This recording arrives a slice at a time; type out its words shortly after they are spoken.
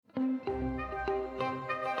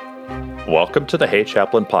Welcome to the Hey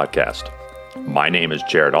Chaplain podcast. My name is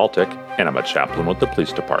Jared Altick, and I'm a chaplain with the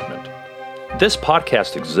police department. This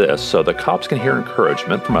podcast exists so that cops can hear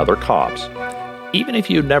encouragement from other cops. Even if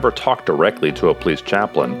you never talk directly to a police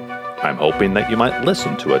chaplain, I'm hoping that you might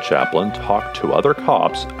listen to a chaplain talk to other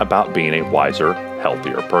cops about being a wiser,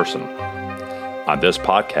 healthier person. On this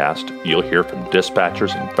podcast, you'll hear from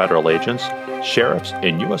dispatchers and federal agents, sheriffs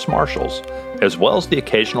and U.S. Marshals, as well as the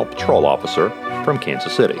occasional patrol officer from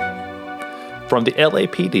Kansas City. From the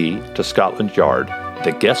LAPD to Scotland Yard,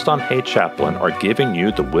 the guests on Hey Chaplain are giving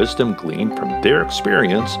you the wisdom gleaned from their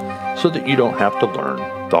experience so that you don't have to learn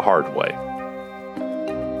the hard way.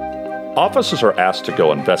 Officers are asked to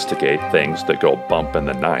go investigate things that go bump in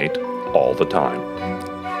the night all the time.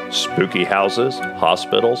 Spooky houses,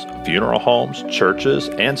 hospitals, funeral homes, churches,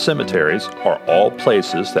 and cemeteries are all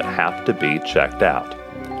places that have to be checked out.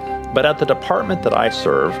 But at the department that I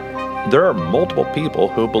serve, there are multiple people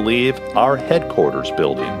who believe our headquarters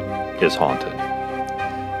building is haunted.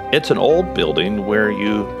 It's an old building where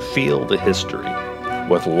you feel the history,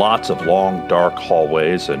 with lots of long, dark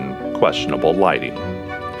hallways and questionable lighting.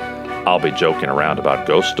 I'll be joking around about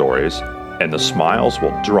ghost stories, and the smiles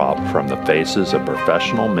will drop from the faces of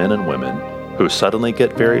professional men and women who suddenly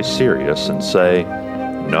get very serious and say,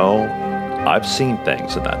 "No, I've seen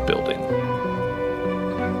things in that building."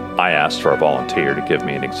 I asked for a volunteer to give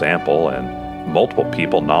me an example, and multiple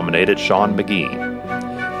people nominated Shawn Magee.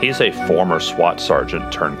 He's a former SWAT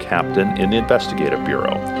sergeant turned captain in the Investigative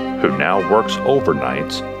Bureau, who now works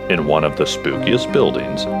overnights in one of the spookiest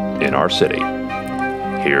buildings in our city.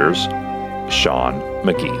 Here's Shawn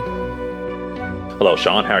Magee. Hello,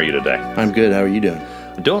 Shawn. How are you today? I'm good. How are you doing?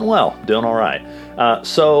 Doing well. Doing all right.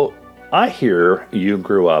 So I hear you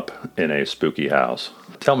grew up in a spooky house.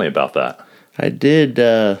 Tell me about that. I did.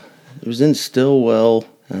 It was in Stillwell.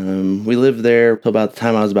 We lived there till about the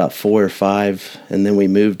time I was about 4 or 5, and then we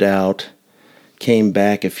moved out, came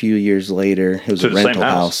back a few years later. It was to a the rental same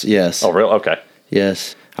house? Yes. Oh, really? Okay.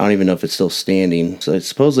 Yes. I don't even know if it's still standing. So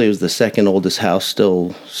supposedly it was the second oldest house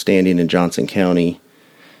still standing in Johnson County.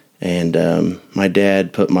 And my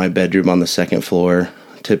dad put my bedroom on the second floor.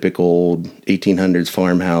 Typical old 1800s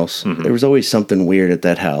farmhouse. Mm-hmm. There was always something weird at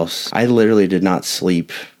that house. I literally did not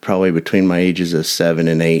sleep probably between my ages of 7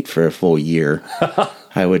 and 8 for a full year.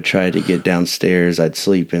 I would try to get downstairs. I'd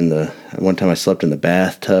sleep one time I slept in the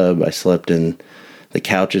bathtub. I slept in the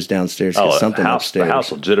couches downstairs. Something upstairs. The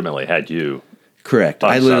house legitimately had you. Correct.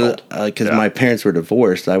 I lived, because my parents were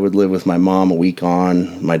divorced, I would live with my mom a week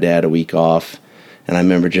on, my dad a week off. And I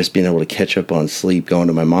remember just being able to catch up on sleep going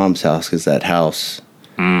to my mom's house because that house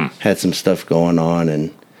had some stuff going on.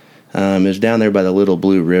 And it was down there by the Little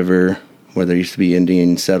Blue River where there used to be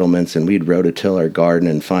Indian settlements, and we'd rototill our garden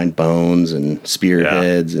and find bones and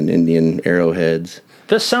spearheads and Indian arrowheads.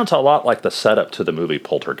 This sounds a lot like the setup to the movie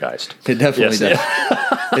Poltergeist. It definitely does.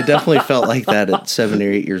 It definitely felt like that at 7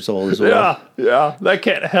 or 8 years old as well. Yeah, that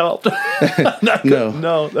can't help.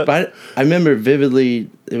 But I remember vividly,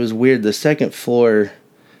 it was weird. The second floor,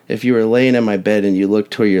 if you were laying in my bed and you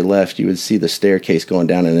looked to your left, you would see the staircase going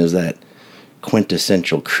down, and it was that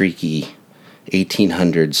quintessential creaky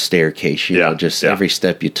 1800s staircase. Every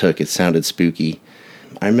step you took, it sounded spooky.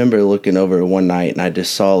 I remember looking over one night, and I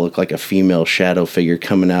just saw it look like a female shadow figure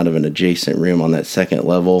coming out of an adjacent room on that second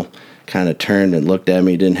level, kind of turned and looked at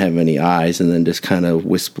me, didn't have any eyes, and then just kind of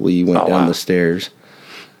wispily went down the stairs,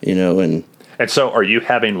 And so are you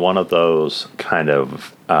having one of those kind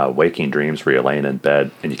of waking dreams where you're laying in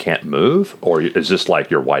bed and you can't move? Or is this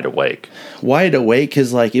like you're wide awake? Wide awake,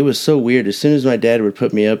 because it was so weird. As soon as my dad would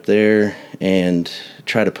put me up there and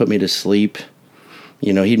try to put me to sleep,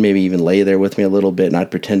 he'd maybe even lay there with me a little bit, and I'd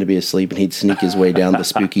pretend to be asleep, and he'd sneak his way down the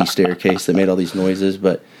spooky staircase that made all these noises.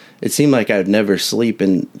 But it seemed like I would never sleep,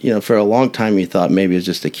 and, for a long time you thought maybe it was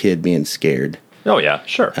just a kid being scared. Oh, yeah,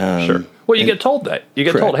 sure. Well, you get told that. You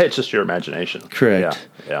get told, hey, it's just your imagination. Correct.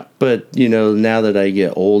 Yeah. But, now that I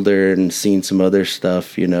get older and seen some other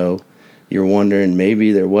stuff, you're wondering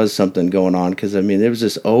maybe there was something going on, because, there was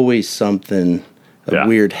just always something, a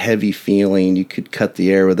weird heavy feeling. You could cut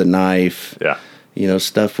the air with a knife. Yeah.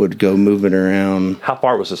 Stuff would go moving around. How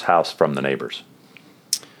far was this house from the neighbors?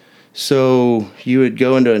 So you would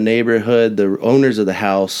go into a neighborhood. The owners of the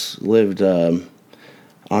house lived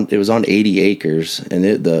it was on 80 acres, and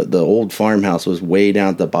the old farmhouse was way down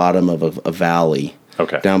at the bottom of a valley.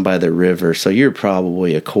 Okay. Down by the river. So you're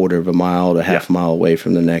probably a quarter of a mile to half a mile away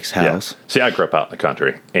from the next house. Yeah. See, I grew up out in the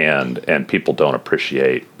country, and people don't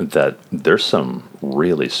appreciate that there's some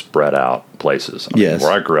really spread out places. Yes.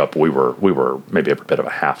 Where I grew up, we were maybe every bit of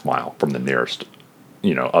a half mile from the nearest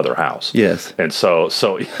other house. Yes. And so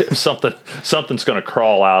if something's going to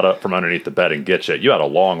crawl out from underneath the bed and get you, you had a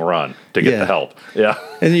long run to get the help. Yeah.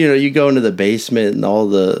 And you go into the basement and all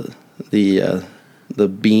the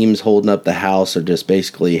beams holding up the house are just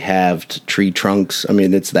basically halved tree trunks. I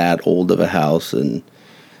mean, it's that old of a house.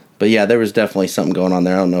 But yeah, there was definitely something going on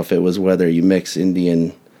there. I don't know if it was whether you mix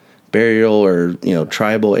Indian burial or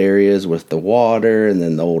tribal areas with the water and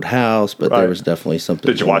then the old house, but there was definitely something.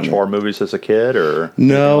 Did you watch horror movies as a kid or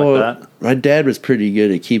no? Like that? My dad was pretty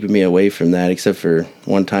good at keeping me away from that, except for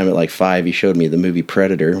one time at like 5 he showed me the movie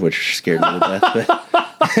Predator, which scared me to death.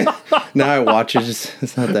 But now I watch it,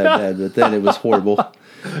 it's not that bad, but then it was horrible.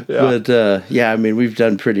 Yeah. But I mean, we've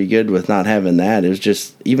done pretty good with not having that. It was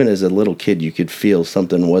just, even as a little kid, you could feel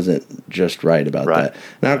something wasn't just right about that.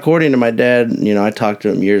 Now, according to my dad, I talked to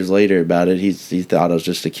him years later about it. He thought I was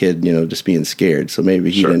just a kid, just being scared. So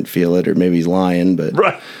maybe he didn't feel it, or maybe he's lying. But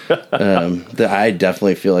I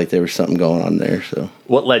definitely feel like there was something going on there. So,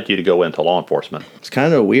 what led you to go into law enforcement? It's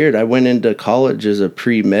kind of weird. I went into college as a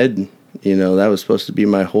pre-med. That was supposed to be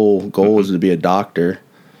my whole goal, was to be a doctor.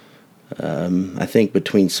 I think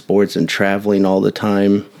between sports and traveling all the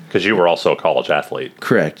time. Because you were also a college athlete.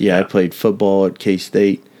 Correct. Yeah, I played football at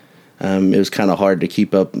K-State. It was kind of hard to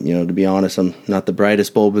keep up, to be honest. I'm not the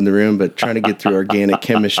brightest bulb in the room, but trying to get through organic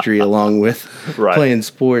chemistry along with playing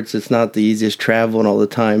sports, it's not the easiest, traveling all the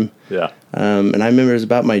time. Yeah. And I remember it was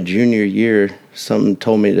about my junior year, somebody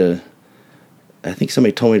told me to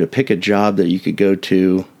pick a job that you could go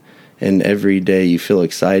to, and every day you feel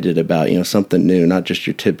excited about, something new, not just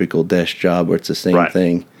your typical desk job where it's the same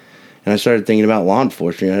thing. And I started thinking about law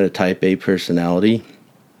enforcement. I had a type A personality.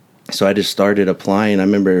 So I just started applying. I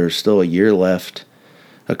remember there was still a year left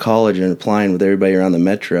of college and applying with everybody around the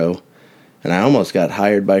metro. And I almost got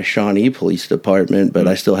hired by Shawnee Police Department, but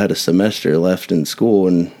I still had a semester left in school.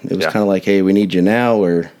 And it was kind of like, hey, we need you now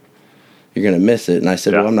or you're going to miss it. And I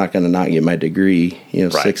said, well, I'm not going to not get my degree,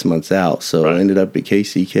 6 months out. So I ended up at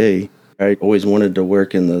KCK. I always wanted to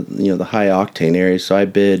work in the high octane area. So I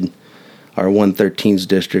bid our 113's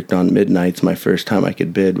district on midnights my first time I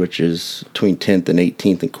could bid, which is between 10th and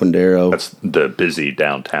 18th in Quindaro. That's the busy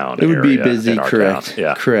downtown area. It would be busy, correct.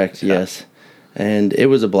 Yeah. Correct, yes. And it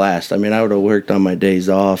was a blast. I mean, I would have worked on my days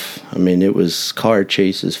off. I mean, it was car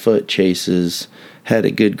chases, foot chases, had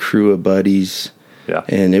a good crew of buddies. Yeah.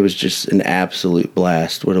 And it was just an absolute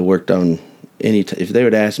blast. Would have worked on if they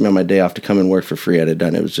would ask me on my day off to come and work for free, I'd have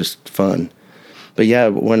done it. It was just fun. But yeah,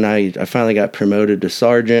 when I finally got promoted to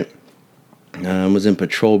sergeant, was in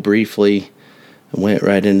patrol briefly, went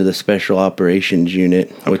right into the special operations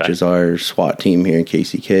unit, which is our SWAT team here in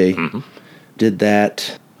KCK. Mm-hmm. Did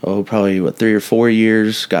that, probably 3 or 4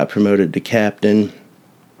 years, got promoted to captain.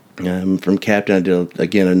 From captain, I did,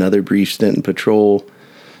 again, another brief stint in patrol,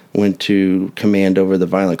 went to command over the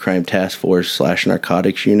Violent Crime Task Force /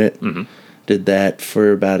 Narcotics Unit. Mm-hmm. Did that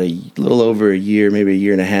for about a little over a year, maybe a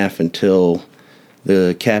year and a half, until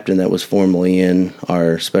the captain that was formerly in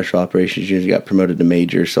our special operations unit got promoted to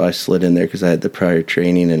major, so I slid in there because I had the prior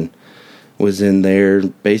training and was in there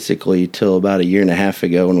basically till about a year and a half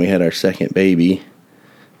ago when we had our second baby,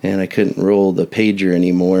 and I couldn't roll the pager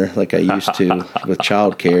anymore like I used to with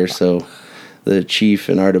childcare, so the chief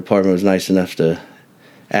in our department was nice enough to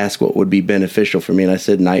ask what would be beneficial for me, and I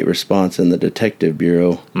said night response in the detective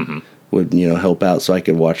bureau would help out so I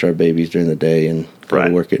could watch our babies during the day and go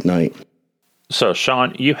to work at night. So,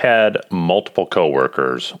 Shawn, you had multiple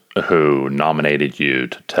coworkers who nominated you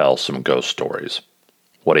to tell some ghost stories.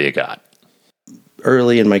 What do you got?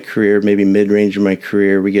 Early in my career, maybe mid-range in my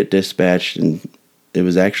career, we get dispatched, and it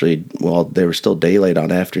was actually, they were still daylight on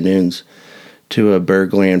afternoons, to a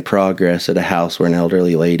burglary in progress at a house where an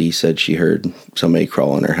elderly lady said she heard somebody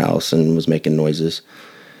crawl in her house and was making noises.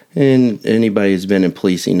 And anybody who's been in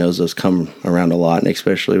policing knows those come around a lot, and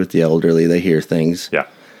especially with the elderly, they hear things. Yeah.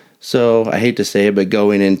 So I hate to say it, but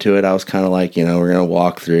going into it, I was kind of like, we're going to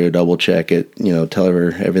walk through, double check it, tell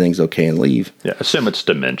her everything's okay and leave. Yeah, assume it's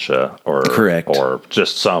dementia or correct, or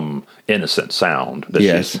just some innocent sound that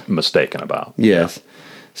she's mistaken about. Yes. Yeah.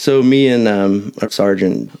 So me and our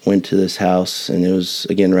sergeant went to this house, and it was,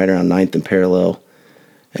 again, right around 9th and Parallel.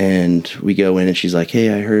 And we go in, and she's like,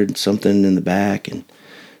 hey, I heard something in the back. And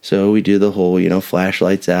so we do the whole,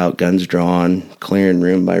 flashlights out, guns drawn, clearing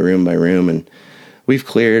room by room by room, and we've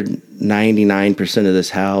cleared 99% of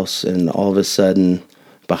this house, and all of a sudden,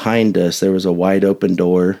 behind us, there was a wide open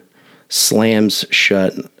door, slams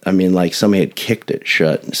shut. I mean, like somebody had kicked it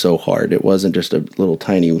shut so hard. It wasn't just a little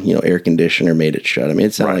tiny, air conditioner made it shut. I mean,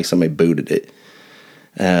 it sounded like somebody booted it.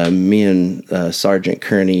 Me and Sergeant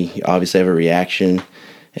Kearney obviously have a reaction.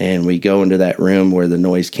 And we go into that room where the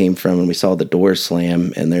noise came from, and we saw the door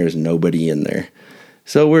slam, and there's nobody in there.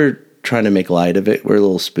 So we're trying to make light of it. We're a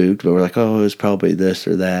little spooked, but we're like, oh, it was probably this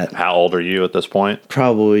or that. How old are you at this point?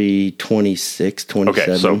 Probably 26, 27.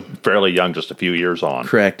 Okay, so fairly young, just a few years on.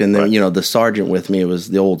 Correct. And then, the sergeant with me was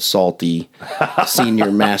the old salty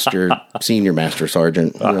senior master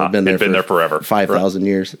sergeant. Been there forever. 5,000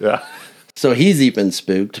 years. Yeah. So he's even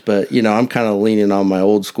spooked, but, I'm kind of leaning on my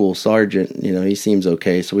old school sergeant. He seems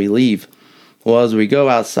okay. So we leave. Well, as we go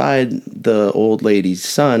outside, the old lady's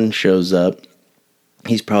son shows up.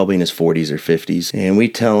 He's probably in his 40s or 50s. And we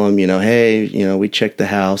tell him, hey, we checked the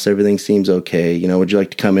house. Everything seems okay. Would you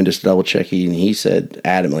like to come in just to double check? And he said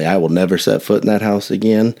adamantly, I will never set foot in that house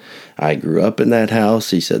again. I grew up in that house.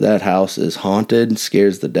 He said that house is haunted,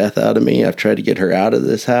 scares the death out of me. I've tried to get her out of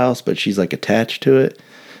this house, but she's like attached to it.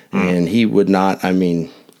 And he would not,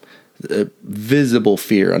 visible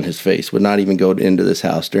fear on his face, would not even go into this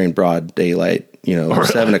house during broad daylight,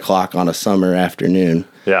 7 o'clock on a summer afternoon.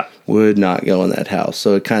 Yeah. Would not go in that house.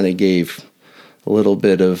 So it kind of gave a little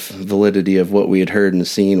bit of validity of what we had heard and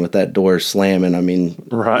seen with that door slamming.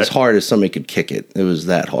 As hard as somebody could kick it. It was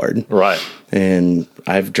that hard. Right. And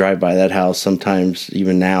I've drive by that house sometimes,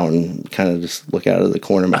 even now, and kind of just look out of the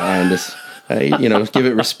corner of my eye and just... give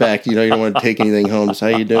it respect. You don't want to take anything home. Just how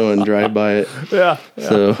you doing? Drive by it. Yeah.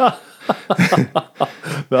 So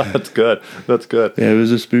that's good. That's good. Yeah, it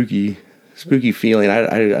was a spooky feeling. I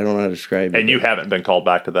don't know how to describe it. And you haven't been called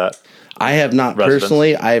back to that? I have not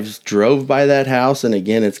personally. I've drove by that house, and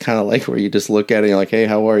again, it's kind of like where you just look at it and you're like, hey,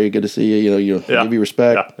 how are you? Good to see you. You give you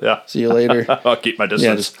respect. Yeah. See you later. I'll keep my distance.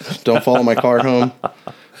 Yeah, just don't follow my car home.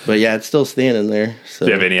 But yeah, it's still standing there. So.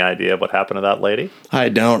 Do you have any idea what happened to that lady? I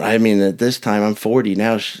don't. At this time, I'm 40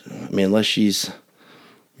 now. Unless she's,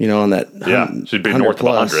 on that. Yeah, she'd be north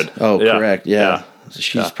plus. of 100. Oh, yeah. Correct. Yeah. So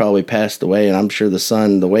she's probably passed away, and I'm sure the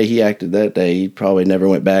son, the way he acted that day, he probably never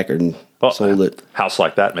went back and sold it. House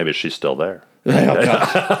like that, maybe she's still there. Oh,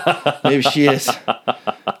 God. Maybe she is.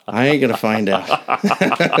 I ain't going to find out.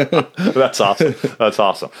 That's awesome. That's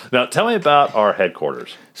awesome. Now, tell me about our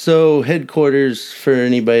headquarters. So, headquarters, for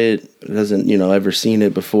anybody that hasn't, ever seen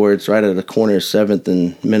it before, it's right at the corner of 7th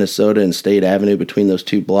and Minnesota and State Avenue, between those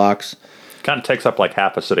two blocks. Kind of takes up like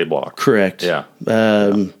half a city block. Correct. Yeah.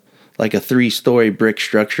 Like a 3-story brick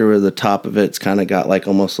structure where the top of it's kind of got like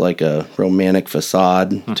almost like a romantic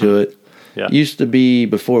facade to it. Yeah. Used to be,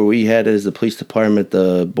 before we had it as the police department,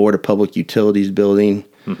 the Board of Public Utilities building.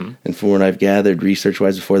 Mm-hmm. And from what I've gathered,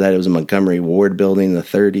 research-wise, before that, it was a Montgomery Ward building in the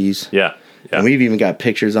 30s. Yeah. And we've even got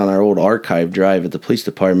pictures on our old archive drive at the police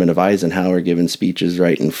department of Eisenhower giving speeches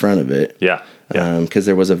right in front of it. Yeah. Because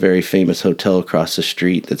there was a very famous hotel across the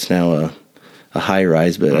street that's now a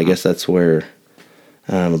high-rise, but I guess that's where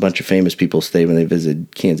a bunch of famous people stay when they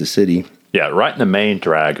visit Kansas City. Yeah, right in the main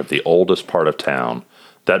drag of the oldest part of town.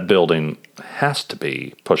 That building has to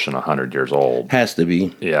be pushing 100 years old. Has to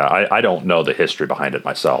be. Yeah, I don't know the history behind it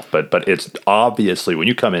myself, but it's obviously, when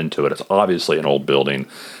you come into it, it's obviously an old building.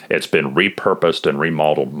 It's been repurposed and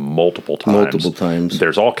remodeled multiple times.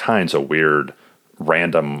 There's all kinds of weird,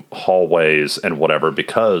 random hallways and whatever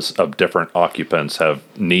because of different occupants have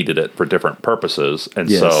needed it for different purposes.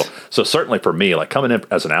 And so certainly for me, like coming in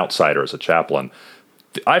as an outsider, as a chaplain,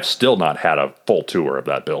 I've still not had a full tour of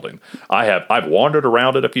that building. I've wandered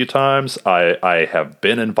around it a few times. I have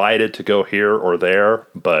been invited to go here or there,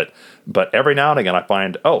 but every now and again I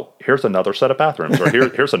find, here's another set of bathrooms, or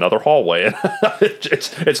here's another hallway.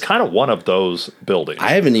 It's kind of one of those buildings. I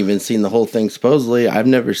haven't even seen the whole thing. Supposedly, I've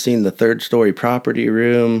never seen the 3rd-story property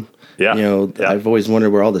room. Yeah. I've always wondered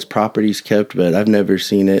where all this property's kept, but I've never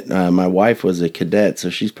seen it. My wife was a cadet, so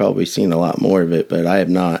she's probably seen a lot more of it, but I have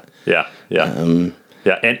not. Yeah.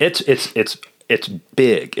 Yeah, and it's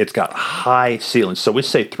big. It's got high ceilings. So we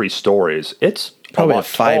say 3 stories. It's probably a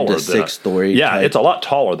 5 to 6 story. Yeah, type. It's a lot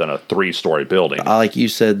taller than a 3-story building. Like you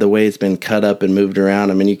said, the way it's been cut up and moved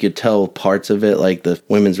around. You could tell parts of it, like the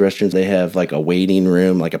women's restrooms. They have like a waiting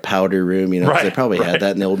room, like a powder room. Right, they probably had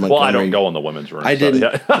that in the old Montgomery. Well, I don't go in the women's room. I didn't.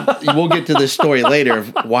 Yeah. We'll get to this story later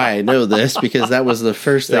of why I know this, because that was the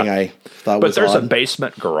first thing I thought was odd. But there's a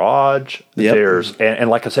basement garage. Yep. There's and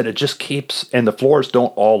like I said, it just keeps, and the floors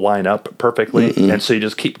don't all line up perfectly, and so you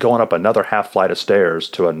just keep going up another half flight of stairs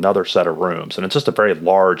to another set of rooms, and it's just a very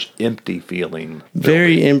large, empty feeling building.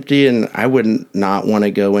 Very empty, and I wouldn't not want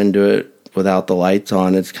to go into it without the lights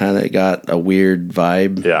on, it's kind of got a weird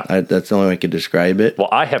vibe. Yeah. That's the only way I could describe it. Well,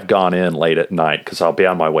 I have gone in late at night because I'll be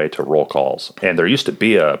on my way to roll calls. And there used to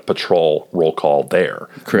be a patrol roll call there.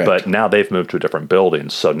 Correct. But now they've moved to a different building.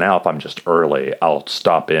 So now if I'm just early, I'll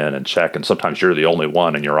stop in and check. And sometimes you're the only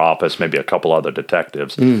one in your office, maybe a couple other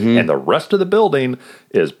detectives. Mm-hmm. And the rest of the building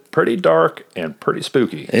is pretty dark and pretty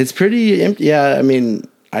spooky. It's pretty empty. Yeah, I mean,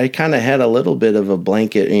 I kind of had a little bit of a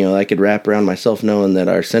blanket, I could wrap around myself knowing that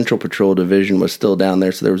our Central Patrol Division was still down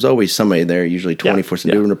there. So there was always somebody there, usually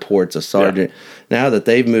 24/7 doing reports, a sergeant. Yeah. Now that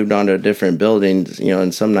they've moved on to different buildings,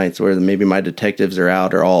 and some nights where maybe my detectives are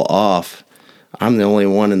out or all off, I'm the only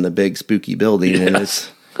one in the big spooky building. Yeah.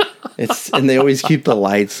 And and they always keep the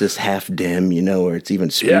lights just half dim, where it's even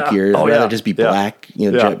spookier. I'd rather just be black,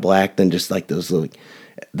 jet black than just like those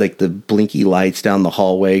like the blinky lights down the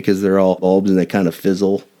hallway because they're all bulbs and they kind of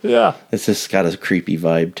fizzle. Yeah. It's just got a creepy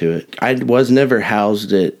vibe to it. I was never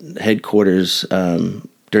housed at headquarters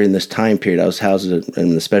during this time period. I was housed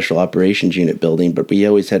in the Special Operations Unit building, but we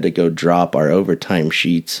always had to go drop our overtime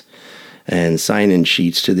sheets and sign-in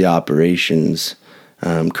sheets to the operations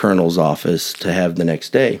colonel's office to have the next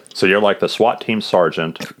day. So you're like the SWAT team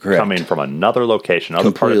sergeant coming from another location,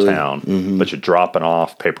 another part of town, but you're dropping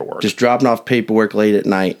off paperwork. Just dropping off paperwork late at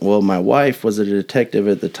night. Well, my wife was a detective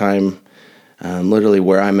at the time, literally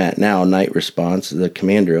where I'm at now, night response, the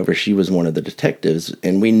commander over. She was one of the detectives,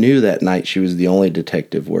 and we knew that night she was the only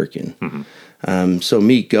detective working. Mm-hmm. So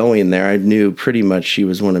me going there, I knew pretty much she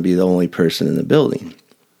was going to be the only person in the building.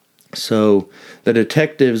 So the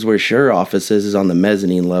detectives where her office is on the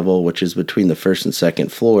mezzanine level, which is between the first and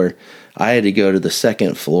second floor. I had to go to the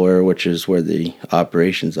second floor, which is where the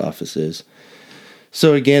operations office is.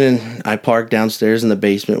 So again, I parked downstairs in the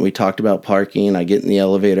basement. We talked about parking. I get in the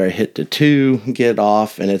elevator. I hit the 2, get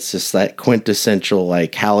off, and it's just that quintessential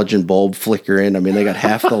like halogen bulb flickering. I mean, they got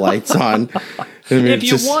half the lights on. I mean, if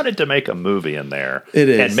you wanted to make a movie in there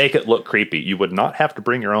and make it look creepy, you would not have to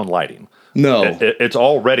bring your own lighting. No. It's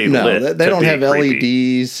already lit. No, they don't have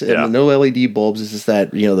creepy. LEDs and no LED bulbs. It's just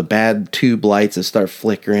that, the bad tube lights that start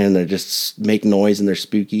flickering. They just make noise and they're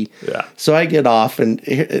spooky. Yeah. So I get off, and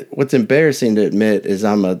what's embarrassing to admit is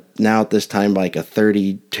I'm now at this time like a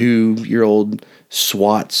 32-year-old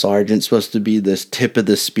SWAT sergeant, supposed to be this tip of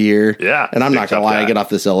the spear. Yeah. And I'm not going to lie, I get off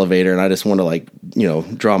this elevator and I just want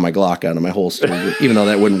to draw my Glock out of my holster, even though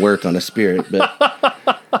that wouldn't work on a Spirit.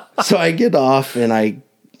 But so I get off and I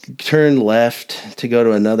turn left to go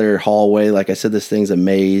to another hallway. Like I said, this thing's a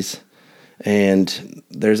maze. And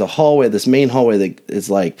there's a hallway, this main hallway that is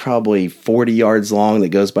like probably 40 yards long that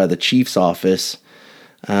goes by the chief's office,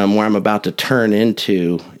 where I'm about to turn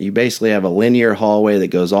into. You basically have a linear hallway that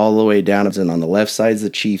goes all the way down, and on the left side is the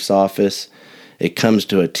chief's office. It comes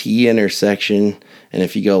to a T intersection, and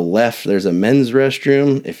if you go left, there's a men's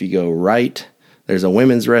restroom. If you go right, there's a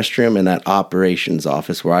women's restroom and that operations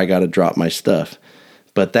office where I got to drop my stuff.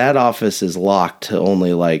 But that office is locked to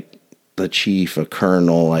only like the chief, a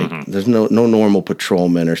colonel. Like there's no normal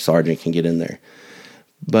patrolman or sergeant can get in there.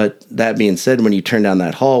 But that being said, when you turn down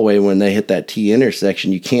that hallway, when they hit that T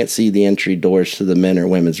intersection, you can't see the entry doors to the men or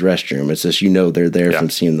women's restroom. It's just they're there from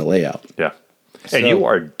seeing the layout. Yeah. And you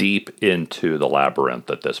are deep into the labyrinth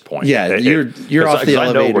at this point. Yeah, you're off the elevator.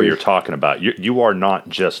 I know where you're talking about. You are not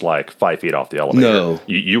just like 5 feet off the elevator. No.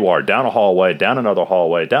 You are down a hallway, down another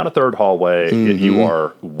hallway, down a third hallway. Mm-hmm. You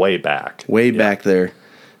are way back. Back there.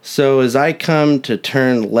 So as I come to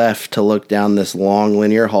turn left to look down this long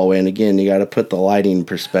linear hallway, and again, you got to put the lighting in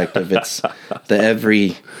perspective. It's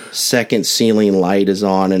every second ceiling light is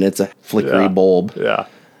on, and it's a flickery bulb. Yeah.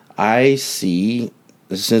 I see...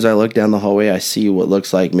 As soon as I look down the hallway, I see what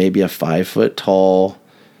looks like maybe a 5 foot tall,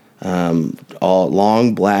 all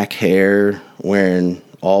long black hair, wearing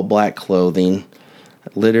all black clothing.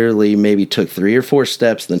 Literally maybe took 3 or 4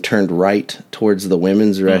 steps, then turned right towards the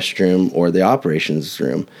women's restroom or the operations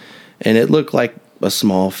room. And it looked like a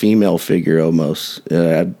small female figure almost.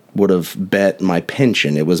 I would have bet my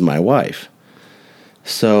pension it was my wife.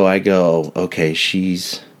 So I go, okay,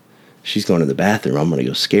 she's going to the bathroom. I'm going to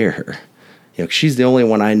go scare her. She's the only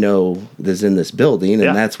one I know that's in this building,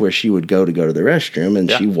 and that's where she would go to the restroom,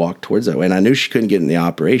 and she walked towards that way. And I knew she couldn't get in the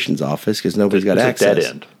operations office because nobody's got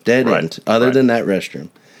access. Dead end, other than that restroom.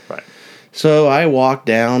 Right. So I walk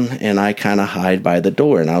down, and I kind of hide by the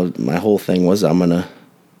door, and my whole thing was I'm going to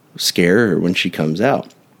scare her when she comes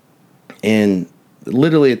out. And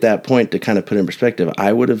literally at that point, to kind of put in perspective,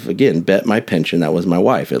 I would have, again, bet my pension that was my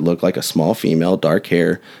wife. It looked like a small female, dark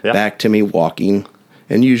hair, back to me walking,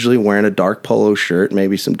 and usually wearing a dark polo shirt,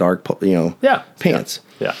 maybe some dark, pants.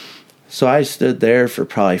 Yeah. So I stood there for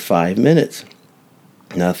probably 5 minutes.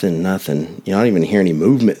 Nothing. You don't even hear any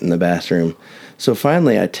movement in the bathroom. So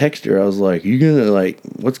finally I text her. I was like, you gonna, like,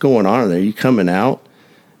 what's going on in there? You coming out?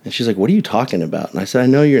 And she's like, what are you talking about? And I said, I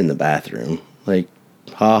know you're in the bathroom. Like,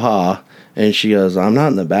 ha. And she goes, I'm not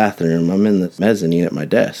in the bathroom. I'm in the mezzanine at my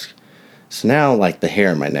desk. So now, like, the hair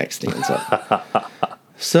on my neck stands up.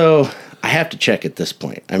 So I have to check at this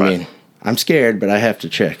point. I mean, I'm scared, but I have to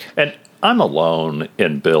check. And I'm alone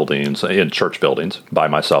in buildings, in church buildings, by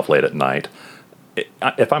myself late at night.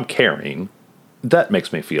 If I'm carrying, that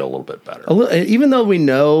makes me feel a little bit better. Even though we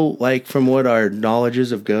know, like, from what our knowledge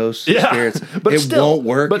is of ghosts and spirits, but it won't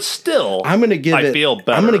work. But still, I'm going to give I feel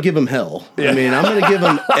better. I'm going to give them hell. Yeah. I mean, I'm going to give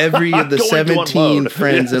them every of the 17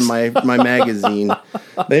 friends in my magazine.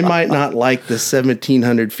 They might not like the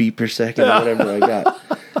 1,700 feet per second or whatever I got.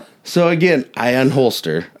 So again, I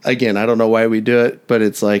unholster. Again, I don't know why we do it, but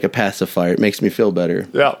it's like a pacifier. It makes me feel better.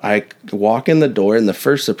 Yeah. I walk in the door, and the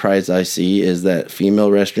first surprise I see is that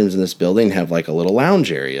female restrooms in this building have like a little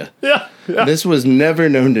lounge area. Yeah. This was never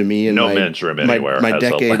known to me in men's room anywhere. My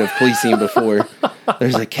decade of policing before.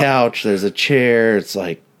 There's a couch, there's a chair. It's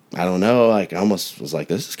like, I don't know. Like, I almost was like,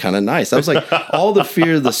 this is kind of nice. I was like, all the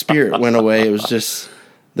fear of the spirit went away. It was just,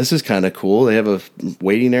 this is kind of cool. They have a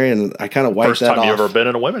waiting area, and I kind of wiped that off. First time you ever been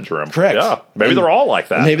in a women's room. Correct. Yeah. Maybe they're all like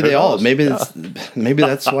that. Maybe they all. Maybe maybe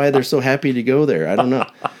that's why they're so happy to go there. I don't know.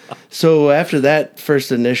 So after that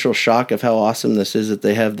first initial shock of how awesome this is that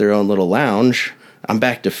they have their own little lounge, I'm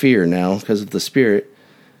back to fear now because of the spirit.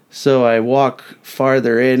 So I walk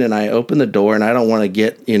farther in, and I open the door, and I don't want to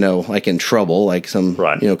get, like in trouble, like some,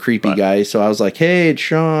 creepy guy. So I was like, hey, it's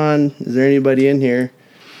Shawn. Is there anybody in here?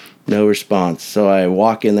 No response. So I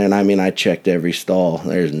walk in there, and I checked every stall.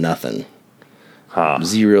 There's nothing.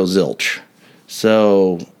 Zero zilch.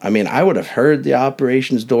 So, I would have heard the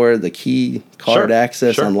operations door, the key card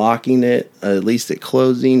access, unlocking it, at least at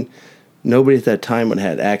closing. Nobody at that time would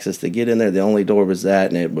have had access to get in there. The only door was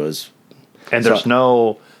that, and it was... And there's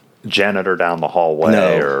no janitor down the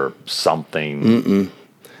hallway or something. Mm-mm.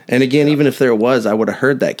 And again, even if there was, I would have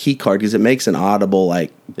heard that key card because it makes an audible,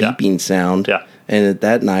 like, beeping sound. Yeah. And at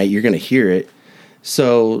that night, you're going to hear it.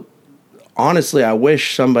 So, honestly, I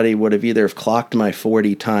wish somebody would have either clocked my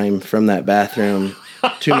 40 time from that bathroom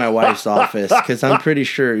to my wife's office, because I'm pretty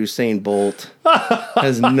sure Usain Bolt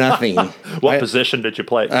has nothing. What position did you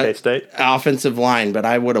play at K-State? Offensive line, but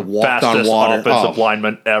I would have walked Fastest on water. Offensive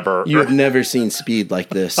lineman ever. You have never seen speed like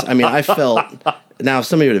this. I felt... Now, if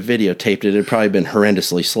somebody would have videotaped it, it'd probably been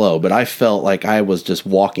horrendously slow, but I felt like I was just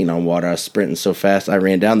walking on water. I was sprinting so fast. I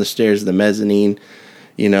ran down the stairs of the mezzanine,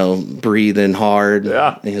 breathing hard,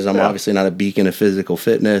 because I'm obviously not a beacon of physical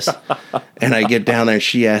fitness. And I get down there, and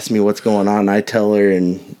she asks me what's going on, and I tell her,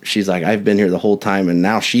 and she's like, I've been here the whole time, and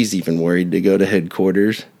now she's even worried to go to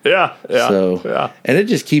headquarters. Yeah. And it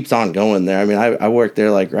just keeps on going there. I work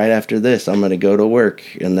there, like, right after this. I'm going to go to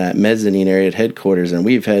work in that mezzanine area at headquarters, and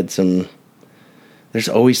we've had some... There's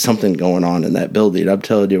always something going on in that building. I'm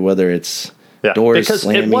telling you, whether it's doors because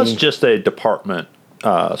slamming. It was just a department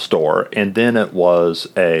store, and then it was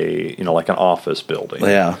like an office building.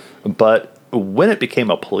 Yeah. But when it became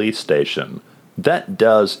a police station, that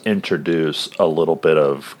does introduce a little bit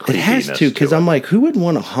of creepiness. It has to, because I'm like, who would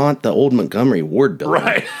want to haunt the old Montgomery Ward building?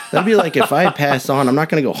 Right. That'd be like if I pass on, I'm not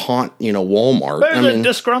going to go haunt, Walmart. There's a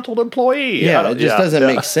disgruntled employee. Yeah, it just doesn't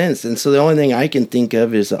make sense. And so the only thing I can think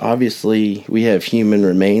of is obviously we have human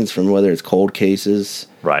remains from whether it's cold cases,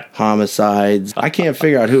 homicides. I can't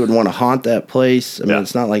figure out who would want to haunt that place.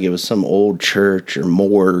 It's not like it was some old church or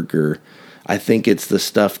morgue, or I think it's the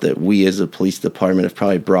stuff that we as a police department have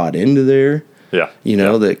probably brought into there.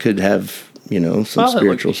 That could have, some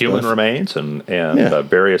spiritual human stuff. remains and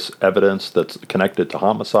various evidence that's connected to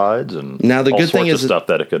homicides and now the all good sorts thing is of stuff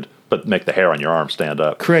that it could make the hair on your arm stand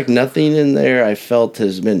up. Correct. Nothing in there I felt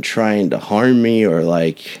has been trying to harm me or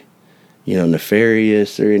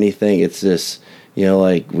nefarious or anything. It's just,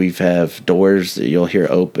 we've have doors that you'll hear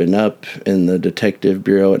open up in the detective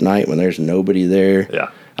bureau at night when there's nobody there.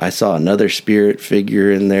 Yeah. I saw another spirit figure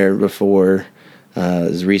in there before.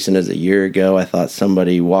 As recent as a year ago, I thought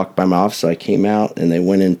somebody walked by my office, so I came out, and they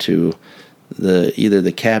went into either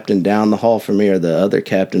the captain down the hall from me or the other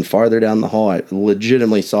captain farther down the hall. I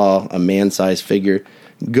legitimately saw a man-sized figure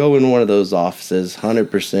go in one of those offices,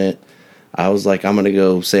 100%. I was like, I'm going to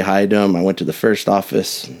go say hi to him. I went to the first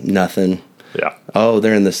office, nothing. Yeah. Oh,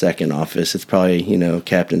 they're in the second office. It's probably,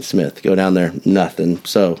 Captain Smith. Go down there, nothing.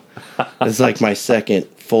 So it's like my second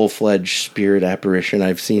full-fledged spirit apparition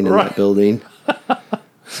I've seen in that building.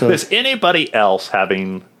 Is anybody else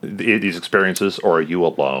having these experiences, or are you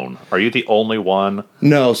alone? Are you the only one?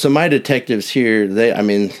 No, so my detectives here,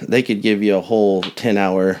 they could give you a whole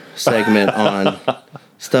 10-hour segment on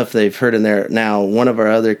stuff they've heard in there. Now, one of our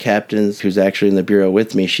other captains, who's actually in the bureau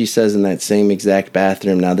with me, she says in that same exact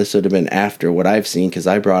bathroom, now this would have been after what I've seen, because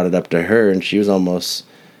I brought it up to her, and she was almost...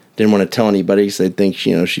 didn't want to tell anybody because they think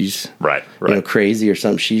she's right. Crazy or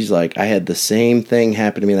something. She's like, I had the same thing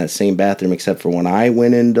happen to me in that same bathroom, except for when I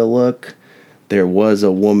went in to look, there was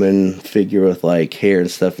a woman figure with like hair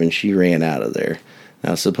and stuff, and she ran out of there.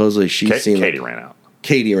 Now supposedly Katie ran out.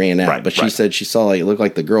 Katie ran out, right, but she said she saw it looked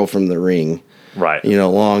like the girl from The Ring, right?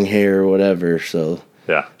 Long hair or whatever. So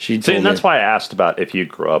yeah, and that's why I asked about if you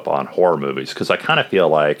grew up on horror movies, because I kind of feel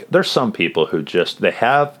like there's some people who they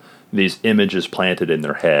have these images planted in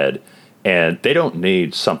their head, and they don't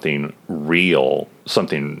need something real,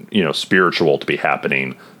 something, spiritual to be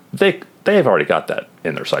happening. They've already got that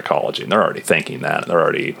in their psychology, and they're already thinking that. They're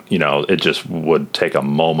already, it just would take a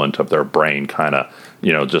moment of their brain kind of,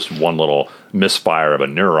 just one little misfire of a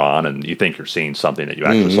neuron, and you think you're seeing something that you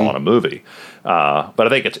actually saw in a movie. But I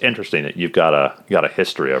think it's interesting that you've got a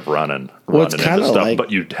history of running into stuff,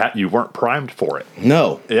 but you weren't primed for it.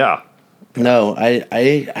 No. Yeah. No,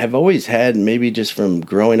 I've always had, maybe just from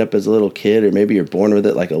growing up as a little kid, or maybe you're born with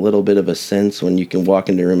it, like a little bit of a sense when you can walk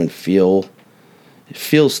into a room and feel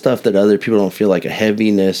stuff that other people don't feel, like a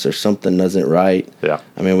heaviness or something isn't right. Yeah.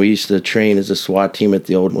 I mean, we used to train as a SWAT team at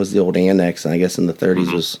the old annex, and I guess in the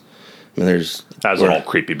 30s was, there's... That's an old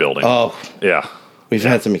creepy building. Oh. Yeah. We've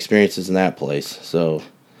had some experiences in that place, so...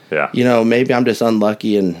 Yeah. Maybe I'm just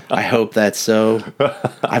unlucky, and I hope that's so.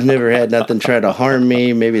 I've never had nothing try to harm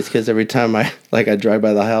me. Maybe it's because every time I drive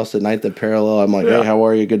by the house at night, the parallel, I'm like, hey, how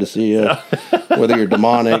are you? Good to see you. Whether you're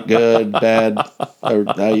demonic, good, bad, or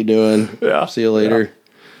how you doing? Yeah. See you later. Yeah.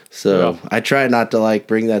 So I try not to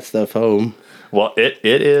bring that stuff home. Well, it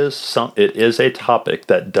is a topic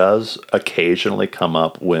that does occasionally come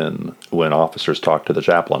up when officers talk to the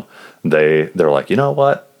chaplain. They're like, you know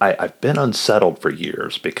what? I've been unsettled for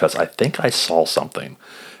years because I think I saw something,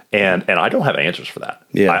 and I don't have answers for that.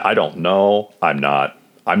 Yeah. I don't know. I'm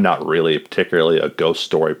not really particularly a ghost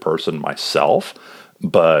story person myself,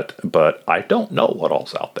 but I don't know what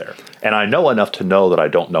all's out there, and I know enough to know that I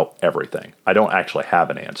don't know everything. I don't actually have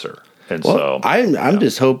an answer. And so I'm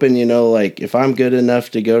just hoping, if I'm good enough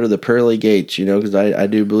to go to the pearly gates, because I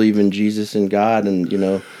do believe in Jesus and God,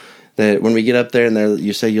 and that when we get up there and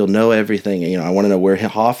you say you'll know everything, I want to know where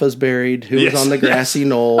Hoffa's buried, who was on the grassy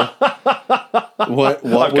knoll, what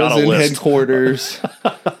was in headquarters.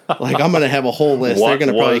 I'm going to have a whole list. They're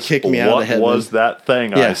going to probably kick me out of heaven. What was that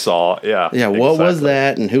thing I saw? Yeah. Yeah, what was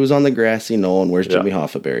that, and who was on the grassy knoll, and where's Jimmy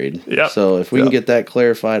Hoffa buried? Yeah. So if we can get that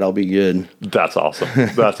clarified, I'll be good. That's awesome.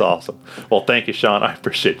 That's awesome. Well, thank you, Shawn. I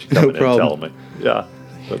appreciate you coming in and telling me. Yeah,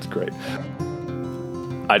 that's great.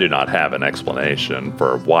 I do not have an explanation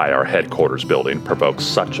for why our headquarters building provokes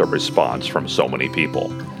such a response from so many people,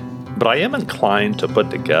 but I am inclined to put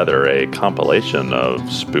together a compilation of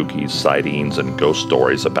spooky sightings and ghost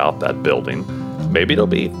stories about that building. Maybe it'll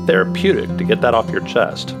be therapeutic to get that off your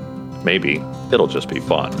chest. Maybe it'll just be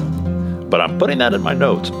fun. But I'm putting that in my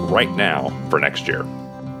notes right now for next year.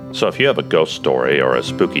 So if you have a ghost story or a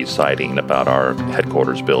spooky sighting about our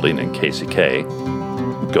headquarters building in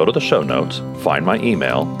KCK, go to the show notes, find my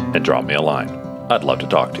email, and drop me a line. I'd love to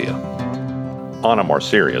talk to you. On a more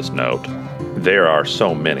serious note, there are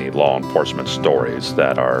so many law enforcement stories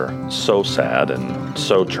that are so sad and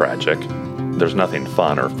so tragic, there's nothing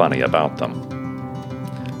fun or funny about them.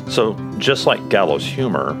 So, just like gallows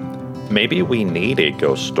humor, maybe we need a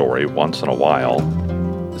ghost story once in a while,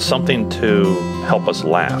 something to help us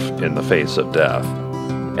laugh in the face of death,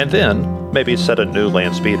 and then maybe set a new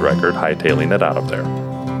land speed record hightailing it out of there.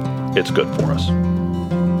 It's good for us.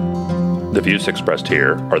 The views expressed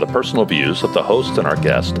here are the personal views of the host and our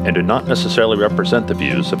guest and do not necessarily represent the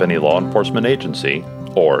views of any law enforcement agency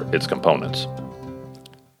or its components.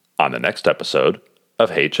 On the next episode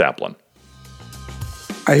of Hey Chaplain.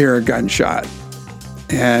 I hear a gunshot,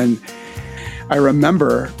 and I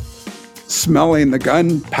remember smelling the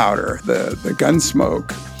gunpowder, the gun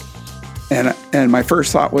smoke. And my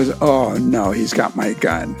first thought was, oh, no, he's got my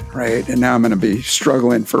gun, right? And now I'm going to be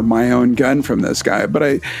struggling for my own gun from this guy.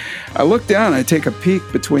 But I look down, I take a peek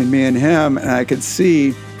between me and him, and I could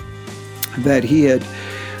see that he had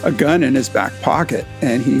a gun in his back pocket.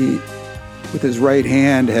 And he, with his right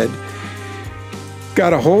hand, had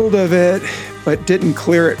got a hold of it, but didn't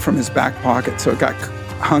clear it from his back pocket. So it got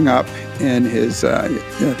hung up in his, at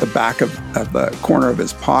the back of the corner of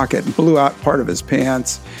his pocket and blew out part of his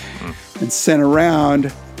pants. And sent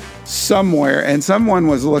around somewhere, and someone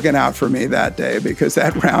was looking out for me that day, because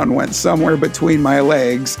that round went somewhere between my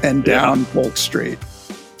legs and down Polk Street.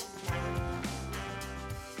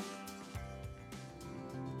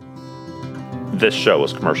 This show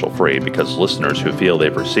is commercial-free because listeners who feel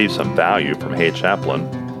they've received some value from Hey Chaplain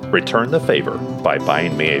return the favor by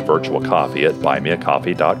buying me a virtual coffee at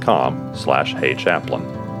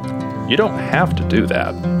buymeacoffee.com/HeyChaplain. You don't have to do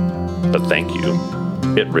that, but thank you.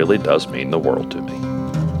 It really does mean the world to me.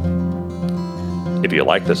 If you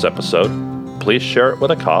like this episode, please share it with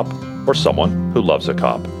a cop or someone who loves a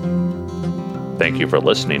cop. Thank you for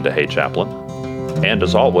listening to Hey Chaplain, and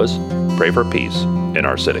as always, pray for peace in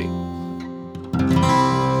our city.